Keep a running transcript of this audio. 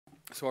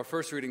So our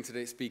first reading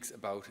today speaks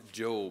about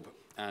Job,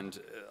 and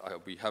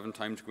we haven't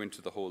time to go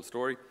into the whole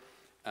story,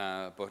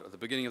 but at the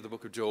beginning of the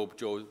book of Job,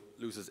 Job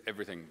loses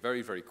everything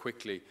very, very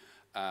quickly.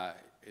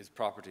 His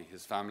property,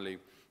 his family,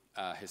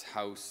 his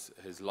house,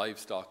 his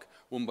livestock.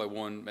 One by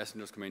one,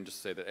 messengers come in just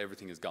to say that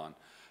everything is gone.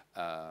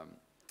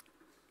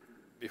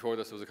 Before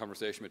this, there was a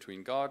conversation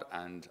between God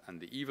and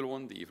the evil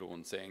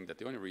one saying that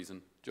the only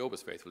reason Job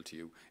is faithful to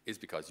you is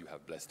because you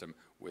have blessed him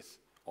with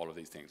all of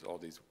these things, all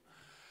these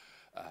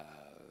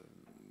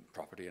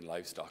property and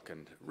livestock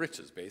and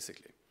riches,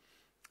 basically.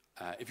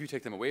 If you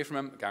take them away from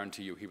him, I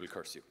guarantee you he will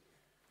curse you.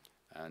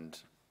 And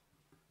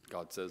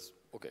God says,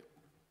 okay,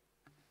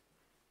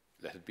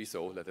 let it be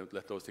so,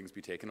 let those things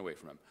be taken away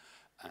from him.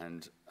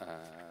 And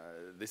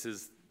this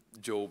is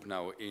Job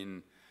now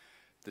in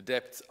the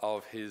depths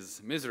of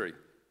his misery.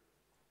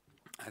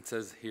 It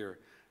says here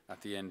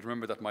at the end,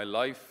 remember that my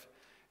life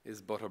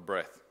is but a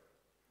breath,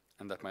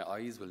 and that my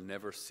eyes will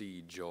never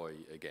see joy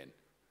again.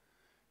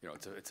 You know,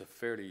 it's a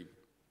fairly,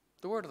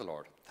 the word of the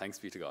Lord, thanks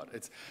be to God.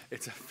 It's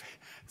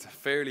a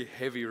fairly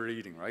heavy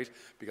reading, right?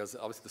 Because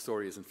obviously the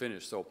story isn't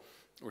finished. So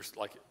we're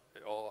like,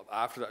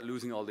 after that,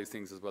 losing all these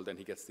things as well, then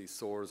he gets these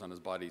sores on his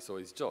body. So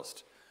he's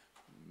just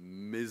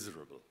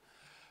miserable.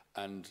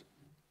 And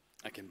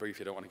I can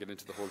briefly, I don't want to get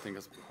into the whole thing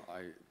because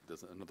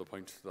there's another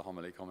point to the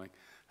homily coming.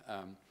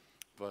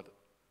 But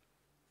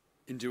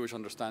in Jewish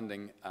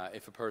understanding,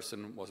 if a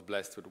person was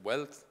blessed with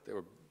wealth, they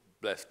were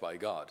blessed by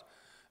God.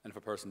 And if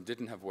a person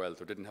didn't have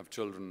wealth or didn't have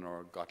children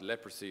or got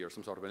leprosy or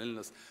some sort of an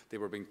illness, they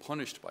were being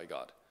punished by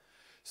God.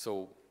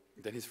 So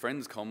then his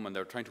friends come and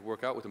they're trying to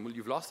work out with him, well,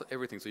 you've lost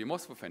everything, so you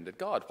must have offended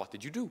God. What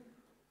did you do?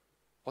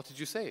 What did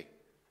you say?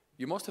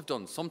 You must have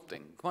done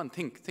something. Come on,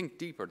 think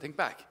deeper, think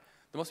back.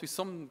 There must be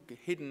some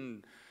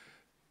hidden,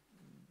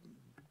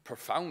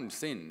 profound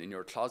sin in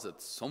your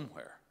closet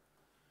somewhere.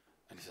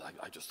 And he says, I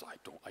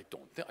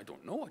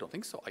don't know. I don't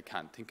think so. I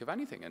can't think of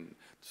anything. And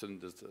so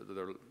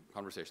there are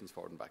conversations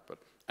forward and back. But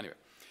anyway,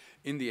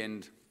 in the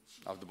end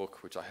of the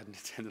book, which I hadn't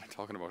intended on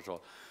talking about at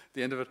all,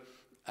 the end of it,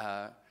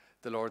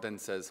 the Lord then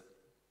says,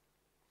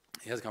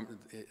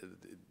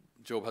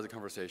 Job has a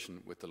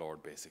conversation with the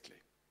Lord, basically.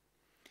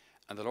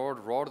 And the Lord,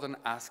 rather than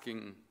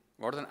answering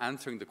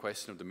the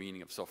question of the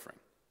meaning of suffering,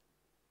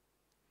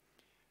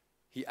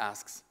 he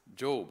asks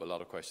Job a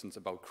lot of questions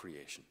about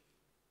creation.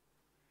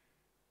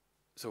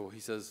 So he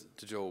says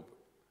to Job,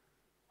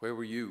 where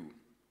were you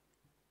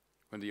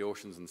when the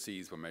oceans and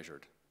seas were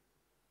measured?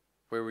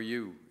 Where were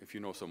you, if you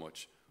know so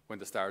much, when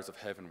the stars of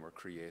heaven were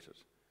created?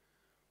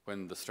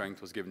 When the strength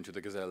was given to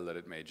the gazelle that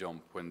it may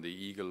jump? When the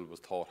eagle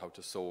was taught how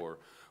to soar?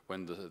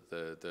 When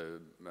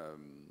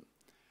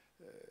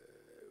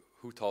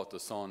who taught the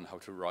sun how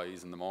to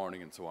rise in the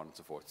morning, and so on and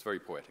so forth? It's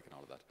very poetic and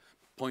all of that.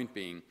 Point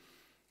being,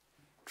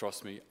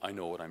 trust me, I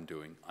know what I'm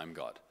doing. I'm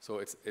God. So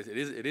it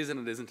is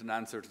and it isn't an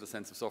answer to the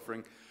sense of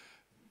suffering.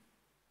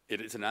 It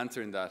is an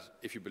answer in that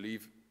if you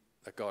believe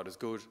that God is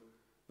good,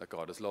 that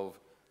God is love,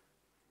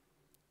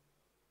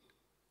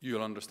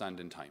 you'll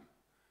understand in time.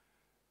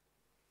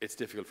 It's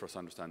difficult for us to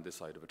understand this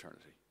side of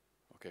eternity.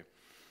 Okay.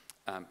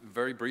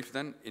 Very brief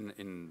then,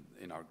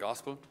 in our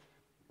gospel,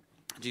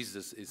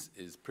 Jesus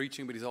is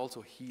preaching, but he's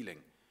also healing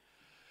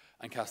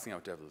and casting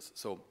out devils.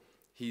 So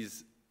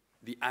he's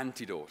the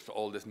antidote to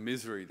all this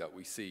misery that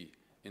we see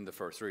in the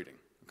first reading.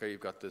 Okay, you've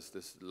got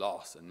this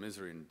loss and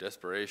misery and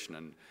desperation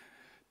and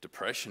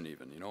depression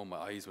even. You know, my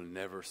eyes will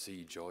never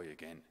see joy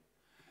again.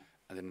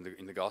 And then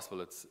in the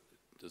gospel,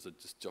 there's a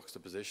just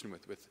juxtaposition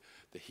with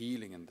the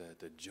healing and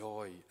the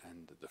joy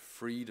and the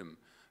freedom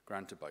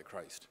granted by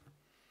Christ.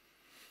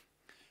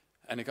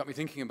 And it got me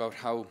thinking about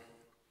how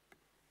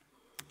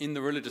in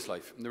the religious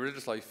life,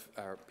 religious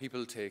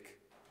people take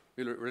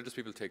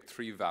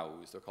 3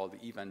 vows. They're called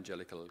the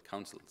evangelical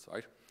counsels,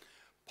 right?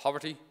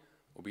 Poverty,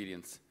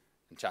 obedience,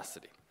 and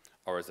chastity.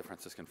 Or as the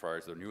Franciscan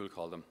friars, the renewal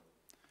call them,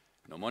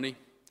 no money,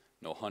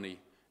 no honey,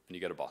 and you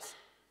get a boss.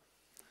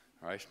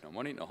 All right? No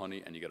money, no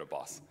honey, and you get a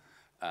boss.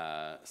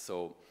 And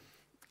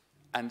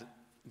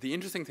the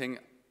interesting thing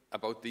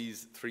about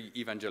these 3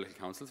 evangelical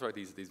counsels, right,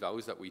 these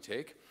vows that we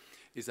take,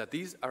 is that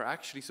these are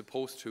actually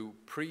supposed to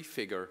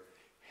prefigure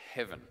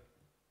heaven.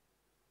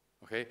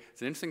 Okay?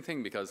 It's an interesting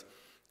thing because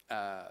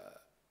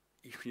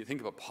if you think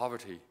about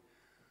poverty,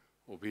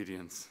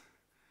 obedience,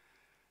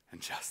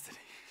 and chastity,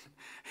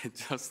 it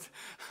sounds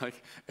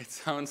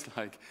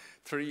like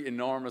 3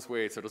 enormous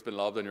weights have just been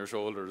lobbed on your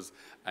shoulders,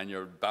 and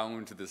you're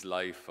bound to this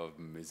life of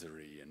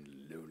misery and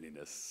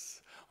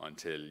loneliness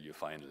until you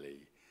finally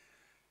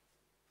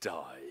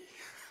die.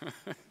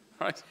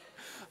 Right?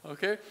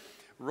 Okay?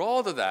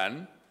 Rather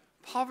than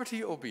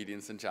poverty,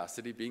 obedience, and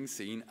chastity being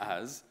seen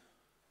as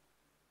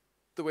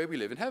the way we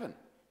live in heaven.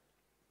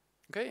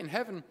 Okay? In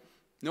heaven,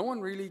 no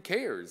one really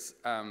cares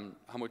how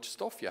much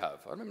stuff you have.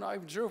 I'm not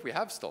even sure if we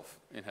have stuff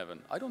in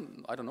heaven. I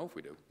don't know if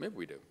we do. Maybe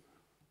we do.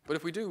 But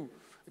if we do,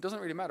 it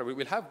doesn't really matter.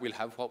 We'll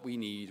have what we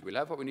need. We'll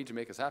have what we need to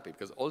make us happy,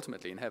 because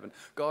ultimately in heaven,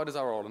 God is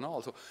our all in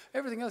all. So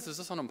everything else is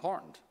just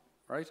unimportant,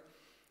 right?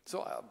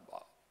 So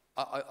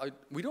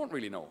we don't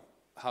really know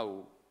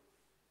how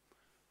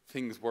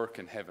things work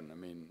in heaven. I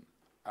mean,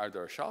 Are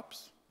there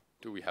shops?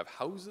 Do we have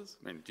houses?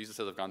 I mean, Jesus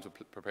says, I've gone to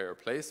prepare a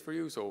place for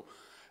you, so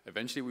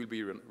eventually we'll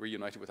be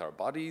reunited with our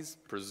bodies.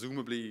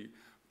 Presumably,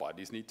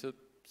 bodies need to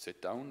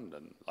sit down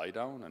and lie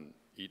down and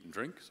eat and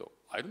drink, so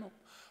I don't know.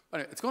 But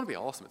anyway, it's going to be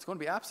awesome. It's going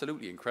to be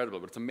absolutely incredible,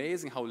 but it's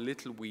amazing how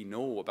little we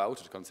know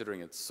about it,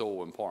 considering it's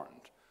so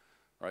important,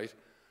 right?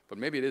 But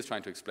maybe it is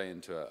trying to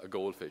explain to a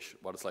goldfish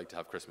what it's like to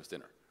have Christmas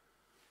dinner.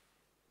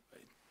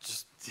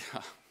 Just,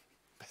 yeah,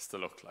 best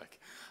of luck, like.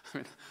 I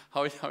mean,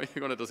 how are you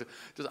going to do it?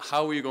 Just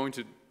how are you going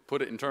to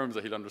put it in terms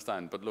that he'll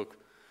understand? But look,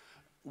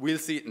 we'll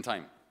see it in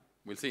time.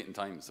 We'll see it in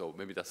time, so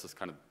maybe that's just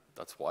kind of,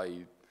 that's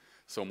why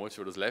so much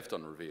of it is left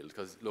unrevealed,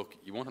 because look,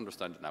 you won't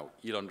understand it now,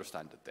 you'll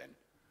understand it then,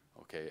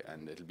 okay?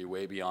 And it'll be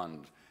way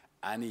beyond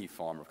any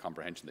form of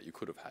comprehension that you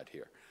could have had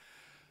here.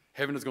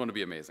 Heaven is going to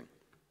be amazing.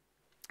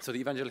 So the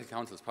evangelical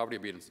counsel is poverty,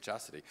 obedience, and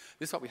chastity.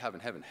 This is what we have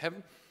in heaven.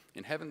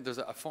 In heaven, there's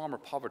a form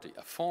of poverty,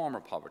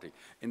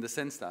 in the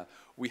sense that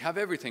we have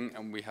everything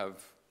and we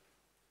have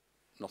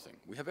nothing.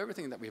 We have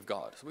everything that we have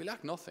God, so we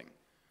lack nothing.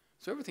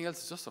 So everything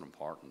else is just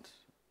unimportant.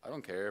 I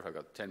don't care if I've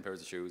got 10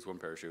 pairs of shoes, 1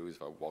 pair of shoes,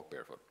 if I walk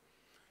barefoot.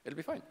 It'll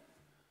be fine.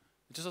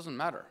 It just doesn't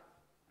matter,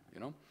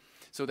 you know?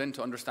 So then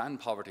to understand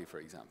poverty, for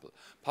example,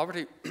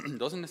 poverty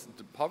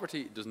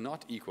does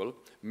not equal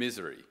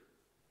misery,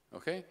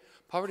 okay?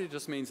 Poverty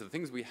just means that the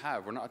things we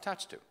have we're not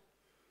attached to.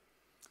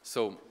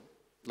 So,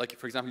 like,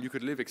 for example, you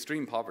could live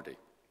extreme poverty.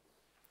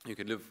 You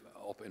could live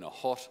up in a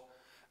hut,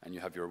 and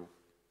you have your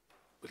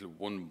little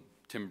one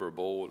timber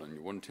bowl, and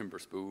your one timber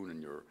spoon,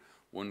 and your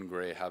one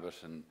grey habit,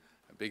 and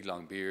a big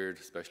long beard,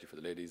 especially for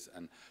the ladies.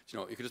 And, you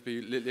know, you could just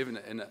be living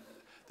in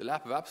the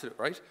lap of absolute,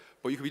 right?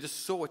 But you could be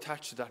just so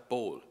attached to that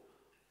bowl.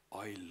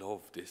 I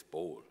love this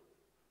bowl.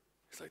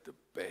 It's like the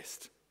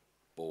best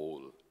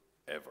bowl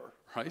ever,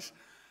 right?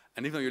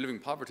 And even though you're living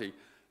in poverty,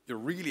 you're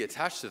really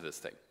attached to this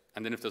thing.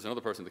 And then if there's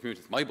another person in the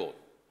community, it's my bowl.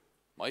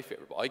 My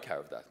favorite bowl. I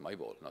carved that, my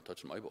bowl, not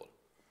touching my bowl.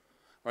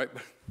 Right?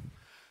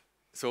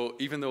 So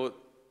even though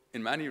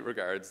in many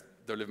regards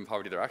they're living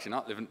poverty, they're actually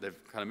not living,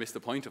 they've kind of missed the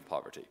point of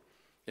poverty.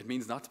 It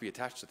means not to be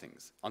attached to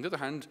things. On the other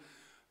hand,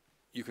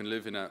 you can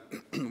live in a,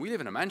 we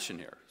live in a mansion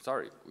here.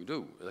 Sorry, we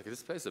do. Like,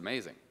 this place is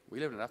amazing. We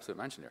live in an absolute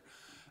mansion here.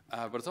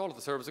 But it's all at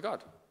the service of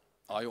God.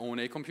 I own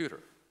a computer.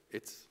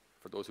 It's,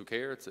 for those who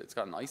care, it's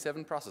got an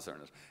i7 processor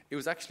in it. It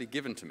was actually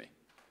given to me,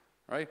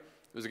 right?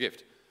 It was a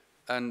gift.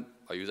 And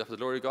I use that for the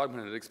glory of God.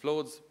 When it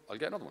explodes, I'll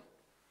get another one.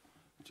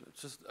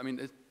 It's just, I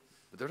mean,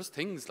 they're just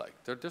things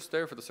like, they're just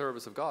there for the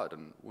service of God.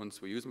 And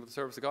once we use them for the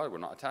service of God, we're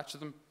not attached to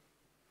them,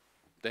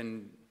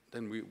 then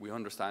we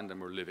understand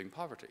and we're living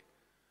poverty.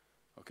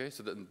 Okay,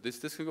 so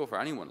this can go for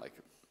anyone, like,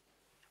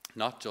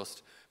 not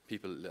just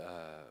people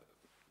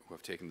who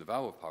have taken the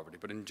vow of poverty,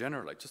 but in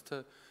general, like, just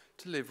to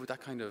live with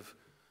that kind of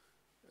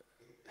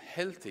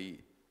healthy,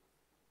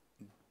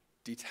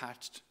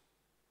 detached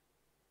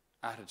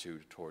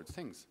attitude towards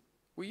things.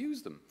 We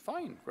use them,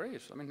 fine,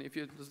 great. I mean,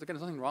 there's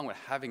nothing wrong with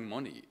having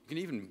money. You can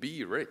even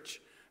be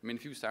rich. I mean,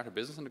 if you start a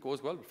business and it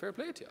goes well, fair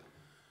play to you.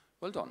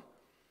 Well done.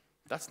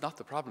 That's not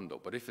the problem,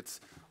 though. But if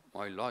it's,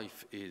 my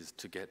life is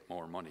to get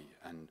more money,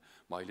 and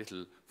my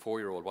little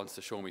 4-year-old wants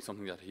to show me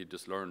something that he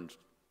just learned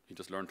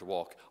to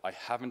walk. I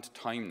haven't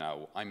time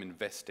now. I'm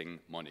investing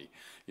money.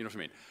 You know what I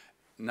mean?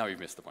 Now you've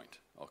missed the point.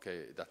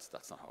 Okay, that's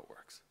not how it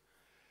works.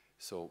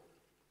 So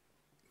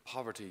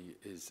poverty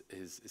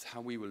is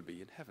how we will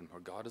be in heaven,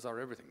 where God is our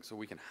everything. So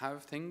we can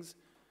have things,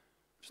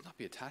 just not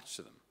be attached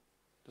to them.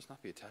 Just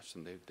not be attached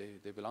to them.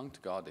 They belong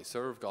to God. They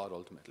serve God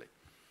ultimately.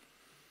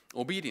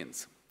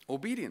 Obedience.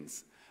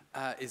 Obedience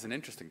is an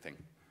interesting thing,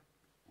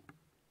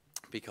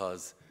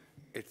 because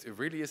it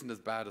really isn't as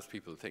bad as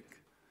people think.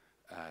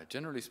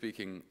 Generally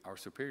speaking, our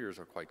superiors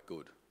are quite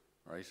good,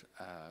 right?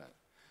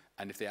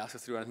 And if they ask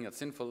us to do anything that's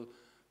sinful,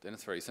 then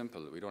it's very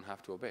simple. We don't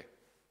have to obey.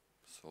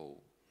 So,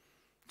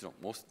 you know,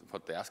 most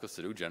what they ask us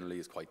to do generally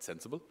is quite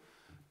sensible.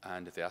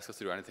 And if they ask us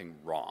to do anything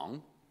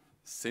wrong,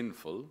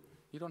 sinful,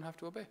 you don't have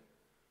to obey.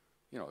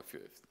 You know,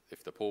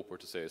 if the Pope were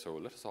to say, so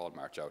let us all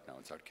march out now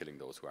and start killing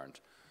those who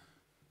aren't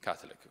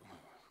Catholic,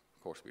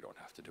 of course we don't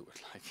have to do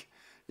it. Like,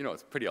 you know,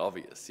 it's pretty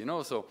obvious, you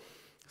know. So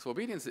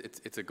obedience,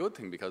 it's a good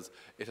thing, because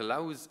it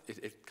allows,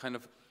 it's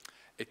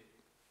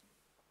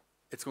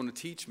going to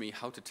teach me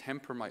how to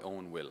temper my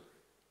own will.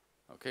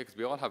 Okay, because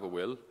we all have a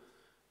will,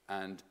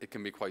 and it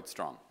can be quite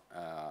strong.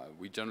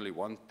 We generally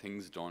want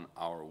things done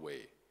our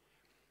way.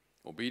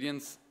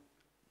 Obedience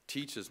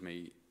teaches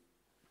me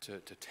to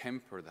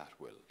temper that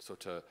will. So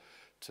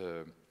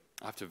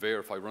I have to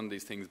verify, run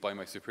these things by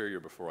my superior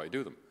before I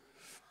do them.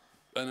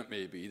 And it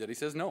may be that he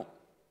says no,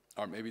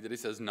 or maybe that he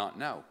says not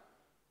now.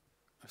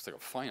 I was like, oh,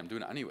 fine, I'm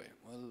doing it anyway.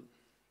 Well,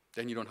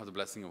 then you don't have the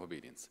blessing of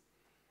obedience.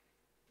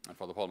 And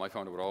Father Paul, my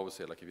founder, would always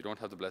say, like, if you don't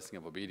have the blessing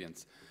of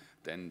obedience,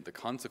 then the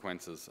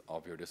consequences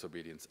of your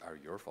disobedience are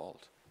your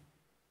fault.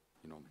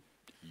 You know,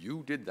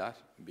 you did that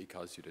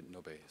because you didn't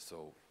obey.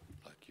 So,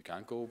 like, you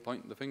can't go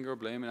pointing the finger,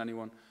 blaming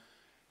anyone.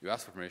 You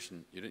asked for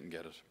permission, you didn't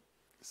get it.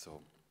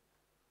 So,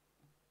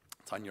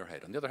 it's on your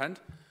head. On the other hand,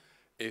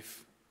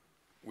 if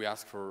we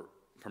ask for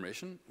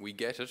permission, we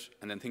get it,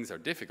 and then things are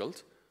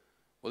difficult,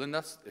 Well, then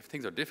that's, if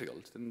things are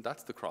difficult, then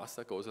that's the cross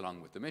that goes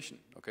along with the mission.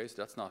 Okay, so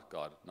that's not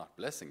God not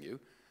blessing you.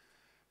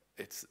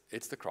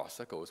 It's the cross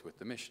that goes with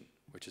the mission,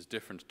 which is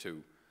different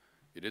to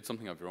you did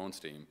something of your own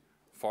steam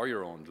for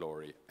your own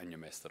glory and you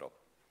messed it up.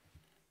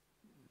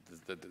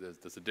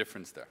 There's a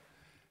difference there.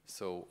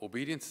 So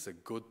obedience is a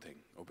good thing.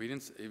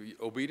 Obedience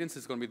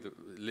is going to be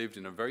lived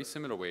in a very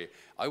similar way.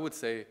 I would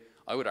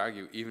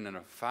argue, even in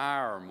a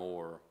far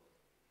more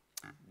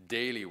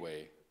daily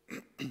way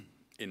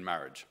in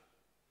marriage.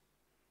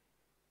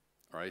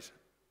 All right?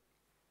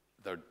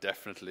 There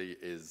definitely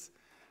is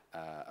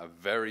a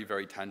very,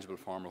 very tangible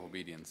form of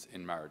obedience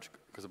in marriage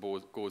because it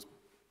goes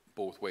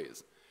both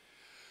ways.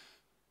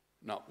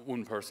 Not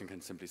one person can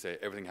simply say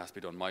everything has to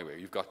be done my way.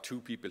 You've got two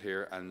people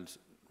here, and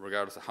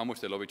regardless of how much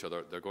they love each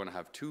other, they're going to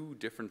have two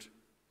different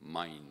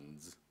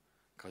minds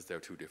because they're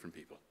two different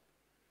people.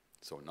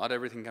 So not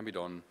everything can be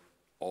done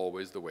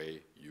always the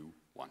way you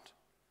want.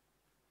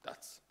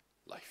 That's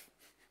life.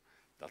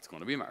 That's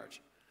going to be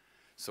marriage.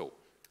 So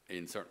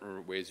in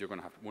certain ways,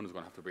 one is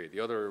going to have to obey the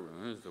other.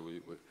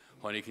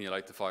 Honey, can you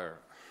light the fire?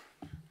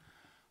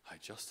 I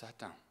just sat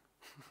down.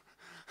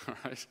 All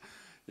right?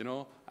 You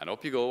know, and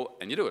up you go,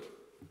 and you do it.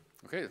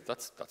 Okay,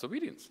 that's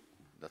obedience.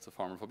 That's a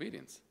form of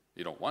obedience.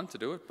 You don't want to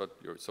do it, but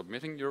you're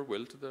submitting your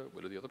will to the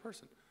will of the other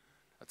person.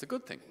 That's a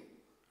good thing.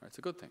 Right? It's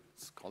a good thing.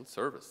 It's called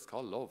service. It's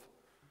called love.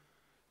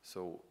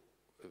 So,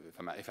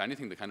 if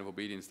anything, the kind of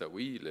obedience that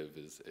we live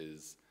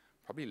is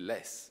probably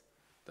less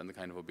than the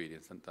kind of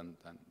obedience than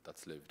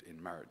that's lived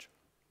in marriage.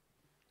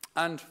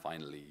 And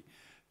finally,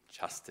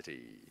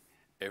 chastity,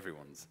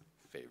 everyone's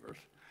favorite.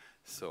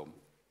 So,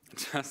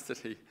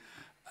 chastity.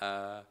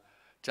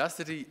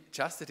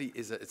 Chastity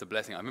is a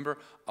blessing. I remember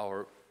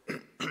our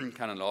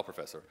canon law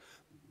professor.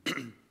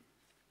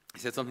 He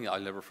said something I'll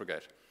never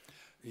forget.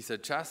 He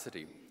said,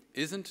 chastity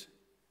isn't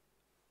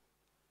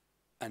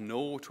a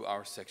no to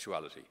our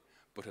sexuality,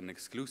 but an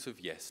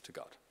exclusive yes to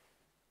God.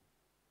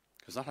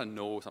 It's not a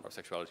no, it's not our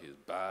sexuality is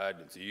bad,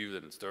 it's evil,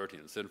 and it's dirty,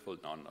 and it's sinful.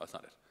 No, that's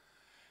not it.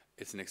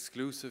 It's an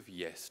exclusive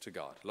yes to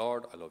God.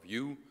 Lord, I love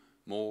you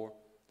more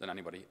than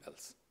anybody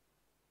else.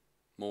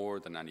 More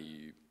than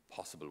any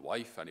possible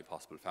wife, any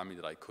possible family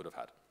that I could have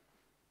had.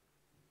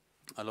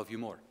 I love you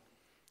more.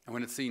 And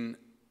when it's seen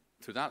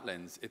through that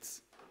lens,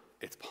 it's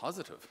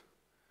positive,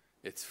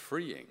 it's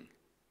freeing,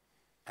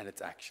 and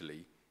it's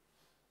actually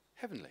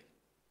heavenly.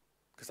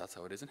 Because that's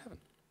how it is in heaven.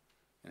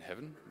 In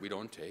heaven, we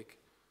don't take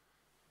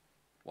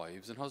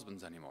wives and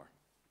husbands anymore.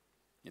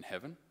 In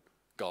heaven,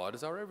 God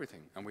is our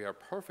everything, and we are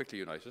perfectly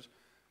united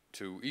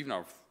to even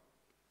our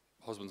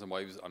husbands and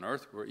wives on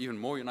earth. We're even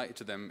more united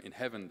to them in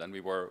heaven than we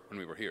were when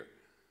we were here.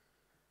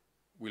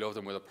 We love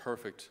them with a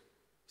perfect,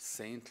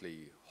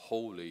 saintly,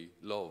 holy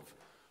love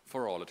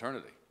for all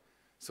eternity.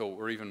 So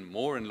we're even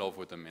more in love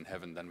with them in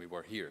heaven than we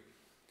were here.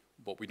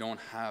 But we don't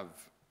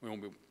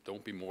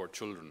be more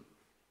children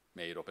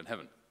made up in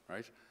heaven,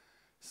 right?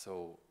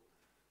 So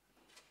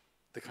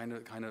the kind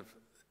of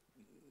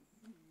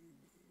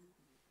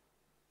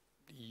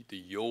the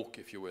yoke,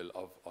 if you will,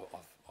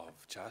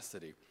 of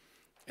chastity,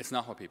 it's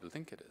not what people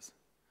think it is.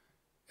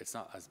 It's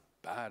not as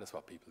bad as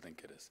what people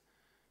think it is.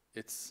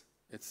 It's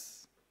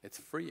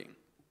freeing.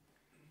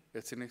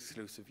 It's an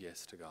exclusive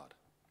yes to God.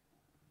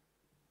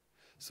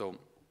 So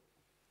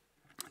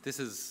this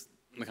is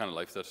the kind of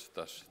life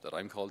that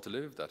I'm called to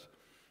live, the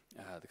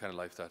kind of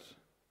life that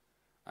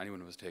anyone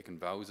who has taken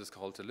vows is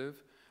called to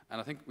live. And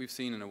I think we've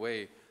seen, in a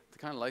way, the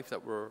kind of life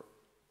that we're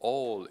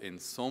all, in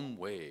some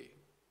way,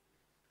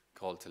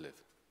 called to live.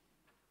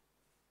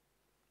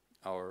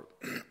 Our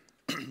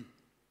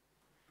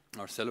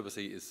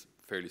celibacy is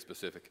fairly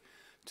specific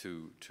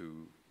to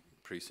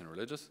priests and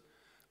religious,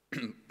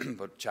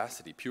 but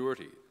chastity,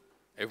 purity,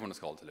 everyone is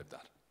called to live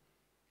that.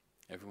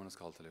 Everyone is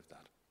called to live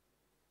that.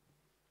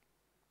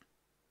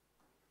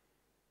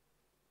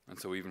 And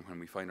so even when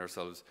we find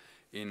ourselves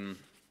in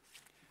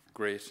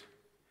great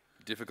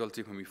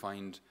difficulty, when we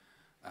find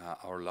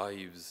our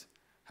lives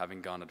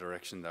having gone a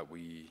direction that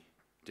we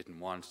didn't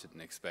want, didn't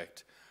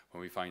expect,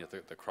 when we find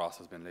that the cross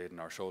has been laid on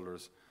our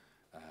shoulders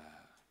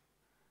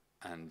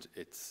and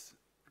it's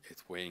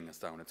weighing us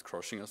down, it's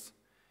crushing us.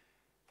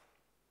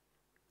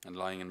 And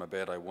lying in my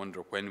bed, I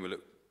wonder, when will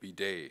it be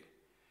day?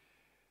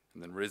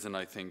 And then risen,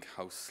 I think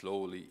how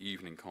slowly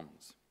evening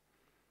comes.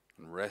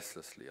 And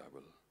restlessly I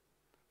will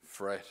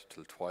fret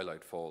till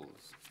twilight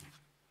falls.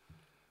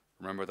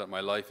 Remember that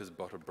my life is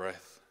but a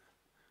breath,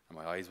 and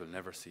my eyes will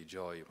never see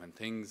joy when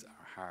things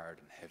are hard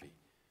and heavy.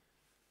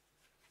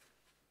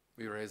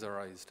 We raise our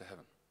eyes to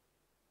heaven.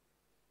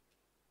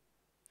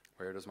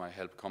 Where does my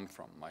help come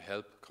from? My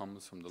help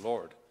comes from the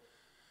Lord,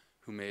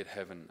 who made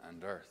heaven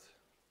and earth.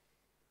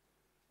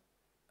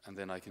 And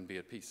then I can be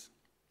at peace.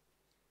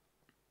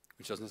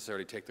 Which doesn't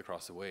necessarily take the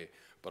cross away,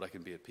 but I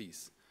can be at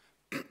peace.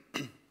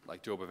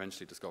 Like Job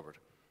eventually discovered.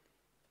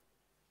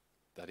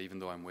 That even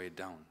though I'm weighed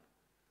down,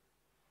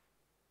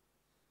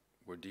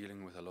 we're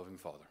dealing with a loving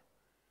Father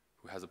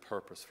who has a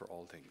purpose for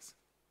all things.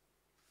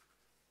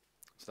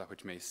 So that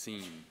which may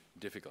seem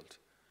difficult,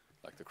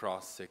 like the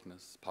cross,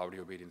 sickness, poverty,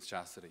 obedience,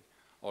 chastity,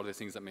 all these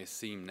things that may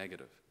seem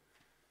negative,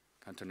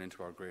 can turn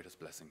into our greatest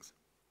blessings.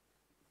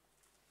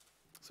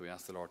 So we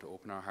ask the Lord to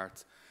open our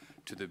hearts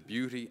to the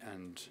beauty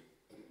and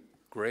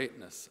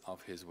greatness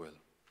of his will,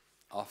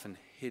 often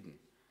hidden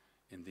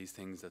in these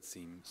things that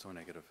seem so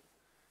negative.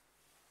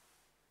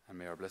 And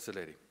may our Blessed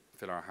Lady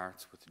fill our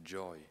hearts with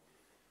joy,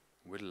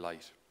 with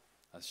light,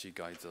 as she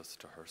guides us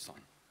to her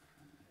Son.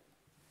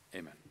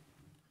 Amen.